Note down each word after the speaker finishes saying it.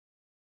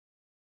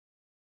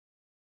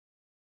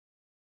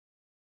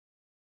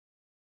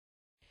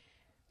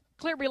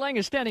Claire Lang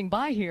is standing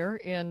by here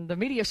in the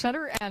media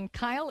center, and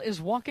Kyle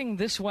is walking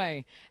this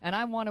way. And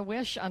I want to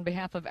wish, on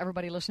behalf of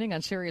everybody listening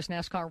on Sirius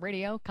NASCAR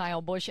Radio,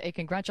 Kyle Busch, a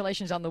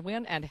congratulations on the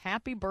win, and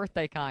happy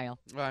birthday, Kyle.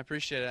 Well, I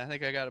appreciate it. I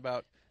think I got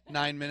about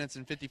 9 minutes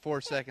and 54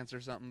 seconds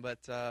or something. But,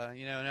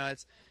 no,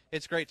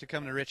 it's great to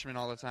come to Richmond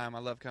all the time. I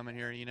love coming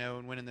here,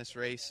 and winning this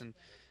race. And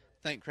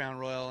thank Crown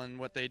Royal and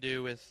what they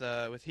do with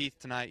Heath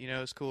tonight.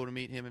 It's cool to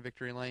meet him in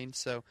Victory Lane.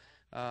 So,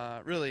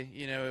 really,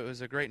 it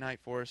was a great night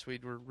for us. We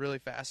were really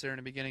fast there in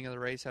the beginning of the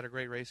race, had a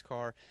great race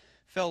car.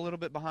 Fell a little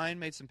bit behind,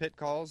 made some pit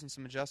calls and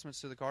some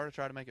adjustments to the car to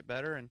try to make it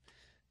better, and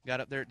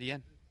got up there at the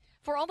end.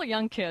 For all the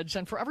young kids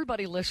and for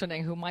everybody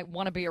listening who might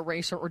want to be a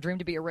racer or dream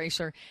to be a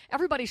racer,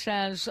 everybody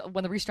says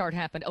when the restart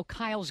happened, oh,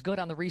 Kyle's good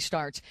on the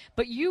restarts.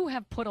 But you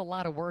have put a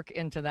lot of work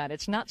into that.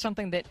 It's not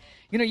something that,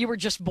 you were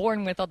just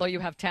born with, although you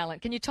have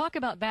talent. Can you talk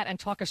about that and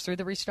talk us through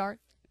the restart?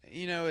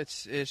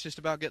 It's just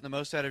about getting the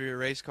most out of your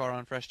race car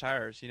on fresh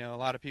tires. A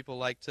lot of people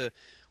like to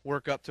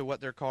work up to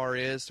what their car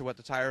is, to what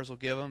the tires will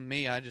give them.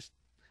 Me, I'd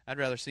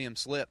rather see them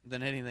slip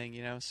than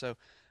anything, So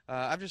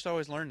I've just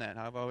always learned that.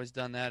 I've always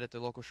done that at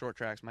the local short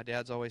tracks. My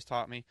dad's always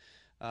taught me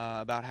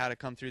about how to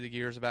come through the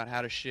gears, about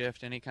how to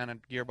shift any kind of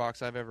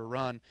gearbox I've ever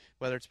run,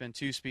 whether it's been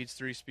 2 speeds,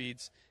 3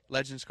 speeds.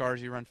 Legends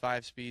cars, you run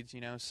 5 speeds,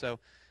 So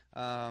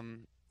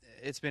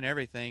it's been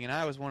everything. And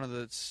I was one of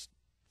the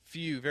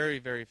very,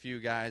 very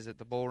few guys at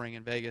the bull ring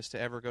in Vegas to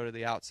ever go to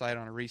the outside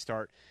on a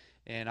restart,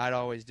 and I'd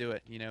always do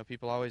it.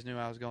 People always knew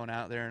I was going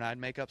out there, and I'd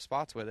make up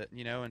spots with it.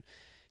 And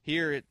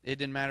here it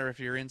didn't matter if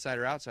you're inside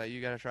or outside.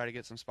 You got to try to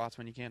get some spots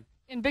when you can.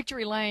 In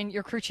Victory Lane,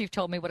 your crew chief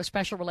told me what a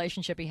special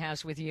relationship he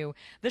has with you.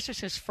 This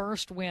is his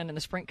first win in the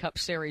Sprint Cup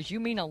Series.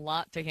 You mean a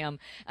lot to him,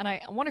 and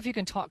I wonder if you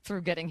can talk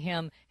through getting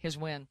him his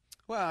win.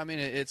 Well,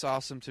 it's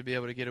awesome to be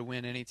able to get a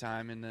win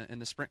anytime in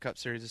the Sprint Cup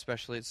Series,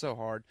 especially. It's so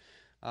hard.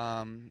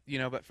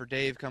 But for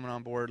Dave coming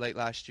on board late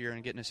last year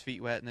and getting his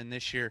feet wet, and then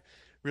this year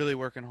really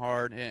working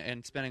hard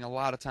and spending a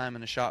lot of time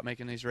in the shop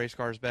making these race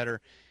cars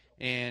better,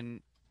 and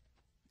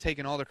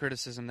taking all the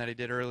criticism that he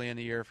did early in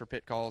the year for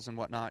pit calls and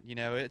whatnot,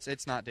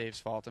 it's not Dave's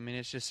fault.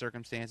 It's just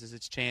circumstances,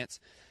 it's chance.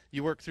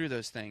 You work through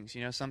those things.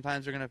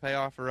 Sometimes they're going to pay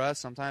off for us,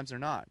 sometimes they're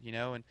not.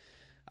 And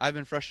I've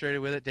been frustrated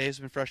with it. Dave's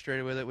been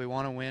frustrated with it. We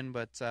want to win,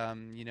 but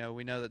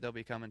we know that they'll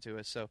be coming to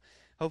us. So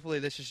hopefully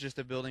this is just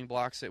the building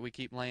blocks that we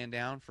keep laying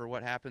down for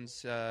what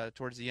happens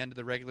towards the end of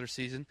the regular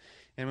season.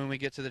 And when we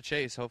get to the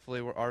chase,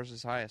 hopefully ours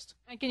is highest.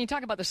 And can you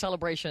talk about the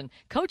celebration?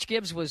 Coach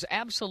Gibbs was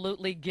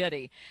absolutely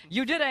giddy.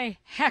 You did a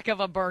heck of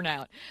a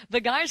burnout. The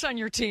guys on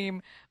your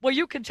team, well,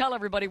 you can tell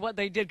everybody what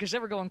they did because they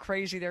were going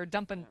crazy. They were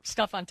dumping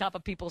stuff on top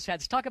of people's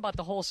heads. Talk about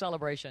the whole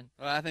celebration.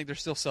 Well, I think they're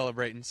still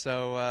celebrating.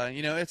 So,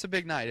 it's a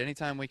big night.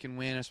 Anytime we can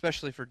win,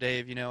 especially for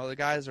Dave, the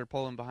guys are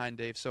pulling behind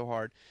Dave so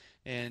hard.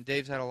 And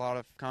Dave's had a lot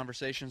of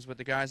conversations with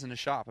the guys in the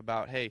shop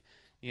about, hey,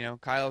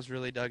 Kyle's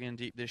really dug in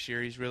deep this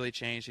year. He's really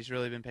changed. He's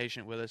really been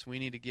patient with us. We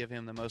need to give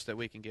him the most that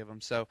we can give him.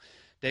 So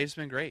Dave's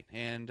been great.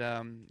 And,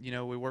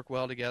 we work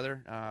well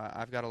together.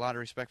 I've got a lot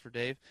of respect for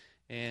Dave,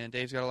 and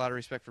Dave's got a lot of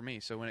respect for me.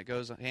 So when it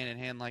goes hand in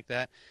hand like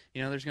that,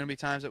 there's going to be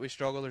times that we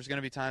struggle. There's going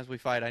to be times we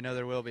fight. I know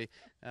there will be.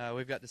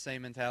 We've got the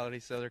same mentality,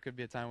 so there could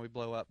be a time we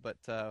blow up, but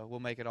we'll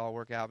make it all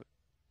work out.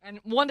 And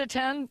 1 to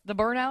 10, the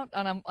burnout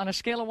on a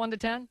scale of 1 to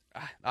 10?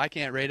 I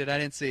can't rate it. I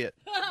didn't see it.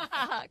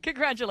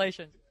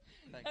 Congratulations.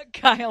 Thanks.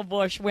 Kyle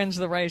Busch wins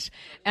the race,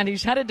 and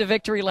he's headed to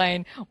Victory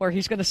Lane where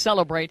he's going to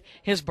celebrate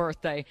his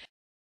birthday.